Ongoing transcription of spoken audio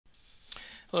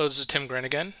Hello, this is Tim Gren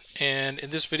again, and in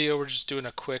this video we're just doing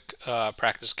a quick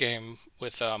practice game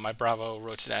with my Bravo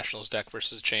Road to Nationals deck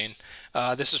versus Chane.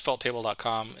 This is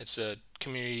felttable.com. It's a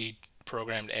community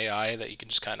programmed AI that you can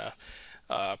just kind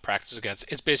of practice against.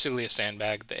 It's basically a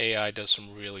sandbag. The AI does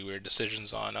some really weird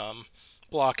decisions on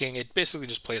blocking. It basically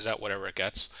just plays out whatever it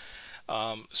gets.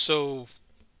 So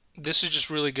this is just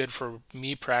really good for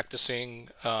me practicing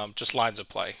just lines of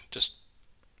play, just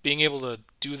being able to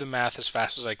do the math as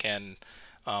fast as I can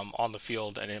on the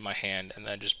field and in my hand, and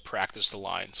then just practice the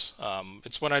lines.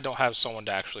 It's when I don't have someone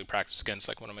to actually practice against,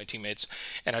 like one of my teammates,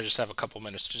 and I just have a couple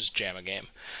minutes to just jam a game.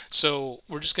 So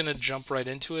we're just gonna jump right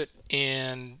into it,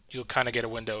 and you'll kind of get a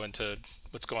window into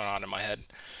what's going on in my head.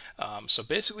 So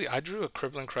basically, I drew a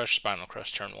Crippling Crush, Spinal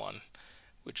Crush turn one,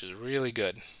 which is really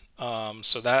good.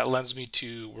 So that lends me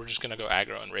to we're just gonna go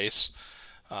aggro and race.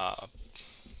 Uh,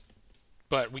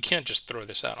 but we can't just throw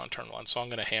this out on turn one, so I'm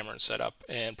going to hammer and set up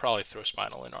and probably throw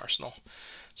Spinal in Arsenal.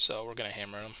 So we're going to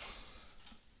hammer them.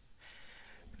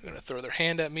 They're going to throw their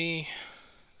hand at me.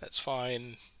 That's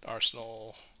fine.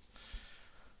 Arsenal.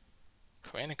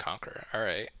 Command and Conquer.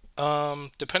 Alright.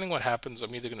 Depending what happens,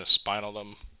 I'm either going to Spinal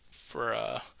them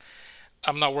for...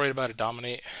 I'm not worried about a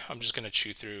Dominate. I'm just going to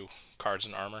chew through cards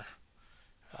and armor.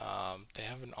 They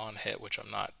have an on-hit, which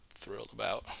I'm not thrilled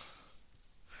about.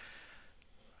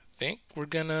 Think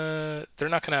they're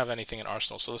not gonna have anything in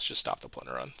Arsenal, so let's just stop the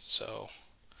plunder run. So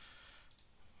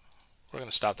we're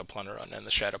gonna stop the plunder run and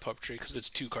the shadow puppetry because it's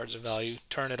 2 cards of value.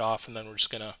 Turn it off, and then we're just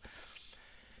gonna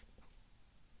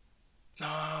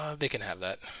they can have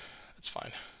that. That's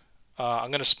fine. I'm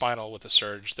gonna Spinal with the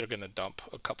Surge. They're gonna dump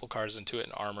a couple cards into it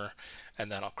in armor,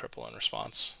 and then I'll cripple in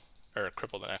response, or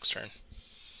cripple the next turn.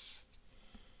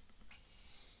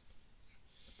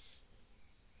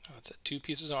 It's at 2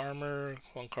 pieces of armor,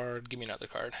 1 card. Give me another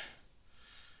card.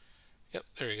 Yep,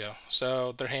 there we go.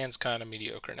 So their hand's kind of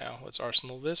mediocre now. Let's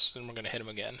Arsenal this, and we're going to hit them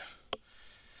again.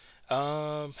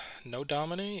 No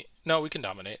Dominate? No, we can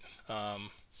Dominate.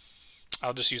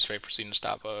 I'll just use Foreseen to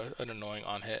stop an annoying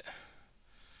on-hit.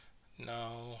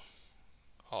 No.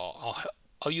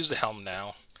 I'll use the Helm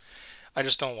now. I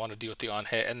just don't want to deal with the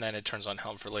on-hit, and then it turns on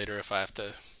Helm for later if I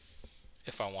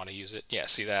want to use it. Yeah,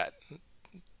 see that?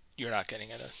 You're not getting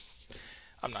it.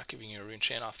 I'm not giving you a Rune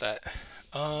Chane off that.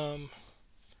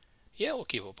 Yeah, we'll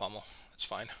keep a Pummel. That's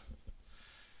fine.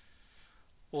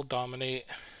 We'll Dominate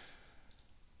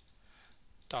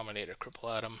or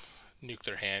cripple at them, nuke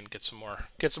their hand, get some more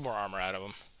armor out of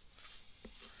them.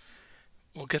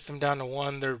 We'll get them down to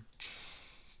 1.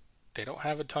 They don't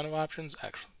have a ton of options.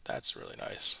 Actually, that's really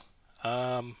nice.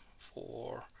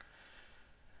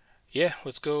 Yeah,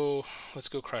 let's go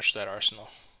crush that Arsenal.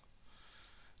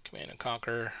 Command and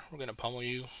Conquer. We're gonna pummel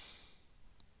you.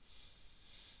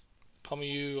 I'm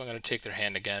gonna take their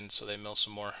hand again so they mill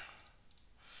some more,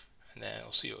 and then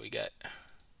we'll see what we get.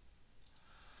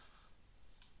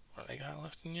 What do they got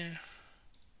left in here?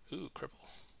 Ooh, cripple.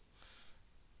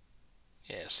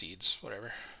 Yeah, seeds,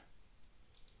 whatever.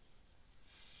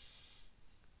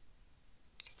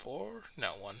 4?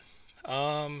 No, 1.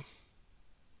 No,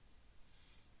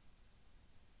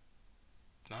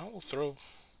 we'll throw...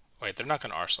 Wait, they're not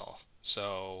going to Arsenal.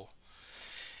 So,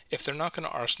 if they're not going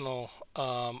to Arsenal,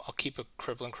 I'll keep a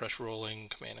Crippling Crush rolling,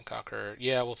 Command and Conquer.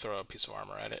 Yeah, we'll throw a piece of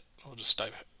armor at it. We'll just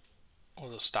stop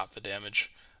the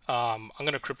damage. I'm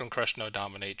going to Crippling Crush, no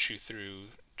Dominate, chew through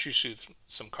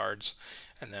some cards,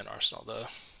 and then Arsenal the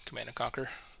Command and Conquer.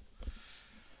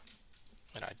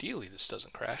 And ideally, this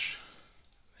doesn't crash.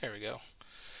 There we go.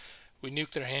 We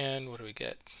nuke their hand. What do we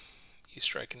get?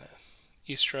 E-Strike and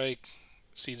E-Strike.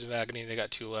 Seeds of Agony. They got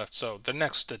 2 left. So the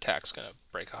next attack's going to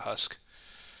break a husk.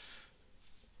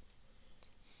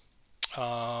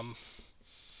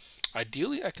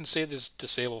 Ideally, I can save this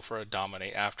disable for a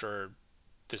Dominate after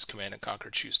this Command and Conquer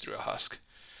chews through a husk.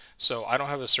 So I don't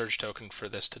have a Surge token for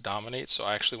this to Dominate, so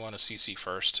I actually want to CC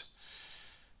first.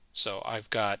 So I've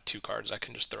got 2 cards I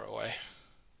can just throw away.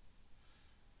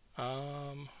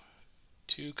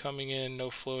 2 coming in, no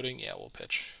floating. Yeah, we'll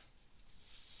pitch.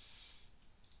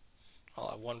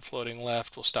 I'll have 1 floating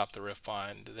left. We'll stop the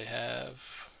Riftbind. Do they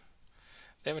have...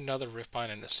 They have another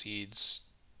Riftbind and a Seeds.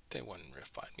 They wouldn't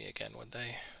Riftbind me again, would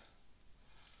they?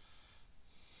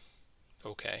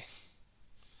 Okay.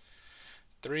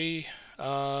 3.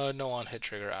 No on-hit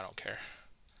trigger. I don't care.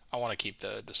 I want to keep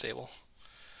the disable.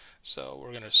 So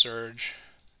we're going to Surge,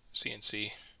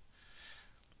 CNC,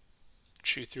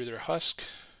 chew through their husk,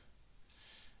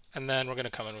 and then we're going to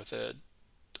come in with a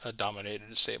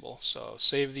Dominated disable. So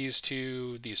save these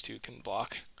 2 can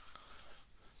block.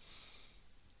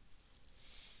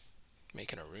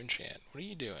 Making a Rune Chant. What are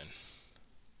you doing?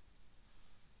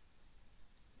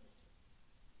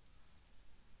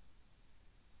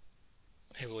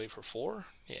 I believe for 4.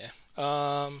 Yeah.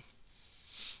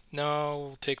 No,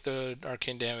 we'll take the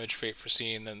arcane damage, fate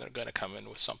foreseen, then they're gonna come in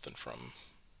with something from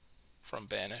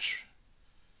banish.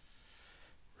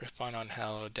 Riftbind on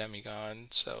Hallowed,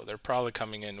 Demigod, so they're probably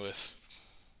coming in with.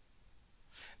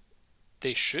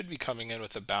 They should be coming in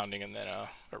with a bounding and then a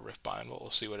Riftbind, but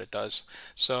we'll see what it does.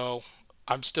 So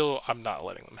I'm not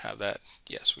letting them have that.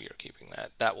 Yes, we are keeping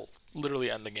that. That will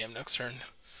literally end the game next turn.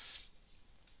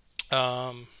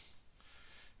 Come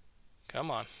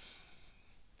on.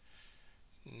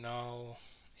 No.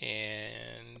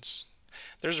 And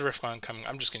there's a Riftbind coming.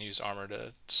 I'm just going to use armor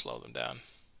to slow them down.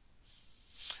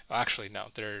 Oh, actually, no.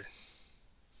 Does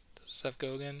Seth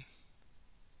go again?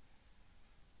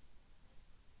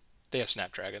 They have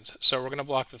Snapdragons. So we're going to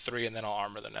block the 3 and then I'll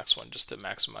armor the next one just to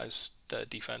maximize the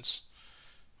defense.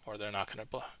 Or they're not going to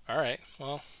block. Alright,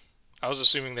 well, I was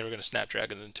assuming they were going to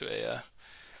Snapdragon into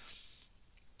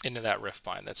into that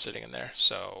Riftbind that's sitting in there.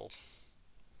 So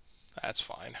that's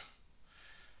fine.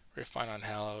 Riftbind on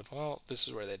Hallowed. Well, this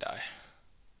is where they die.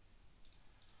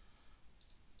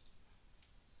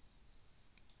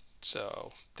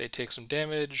 So they take some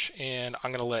damage, and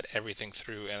I'm going to let everything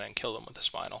through and then kill them with the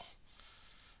Spinal.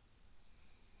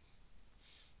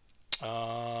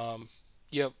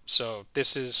 Yep, so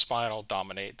this is Spinal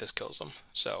Dominate. This kills them.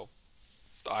 So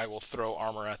I will throw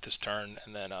armor at this turn,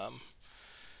 and then, no,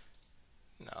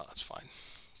 that's fine.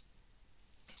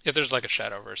 If there's like a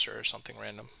Shadowverse or something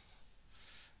random,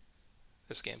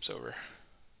 this game's over.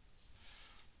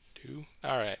 2.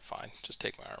 Alright, fine. Just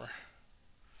take my armor.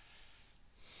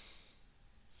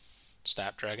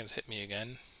 Snapdragons hit me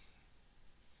again.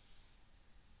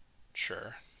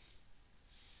 Sure.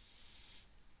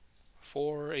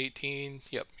 4, 18.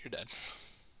 Yep, you're dead.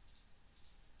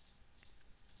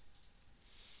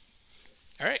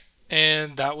 Alright,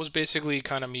 and that was basically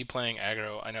kind of me playing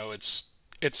aggro. I know it's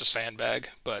a sandbag,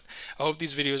 but I hope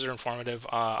these videos are informative.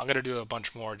 I'm going to do a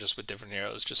bunch more just with different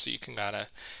heroes, just so you can kind of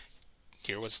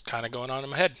hear what's kind of going on in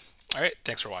my head. Alright,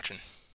 thanks for watching.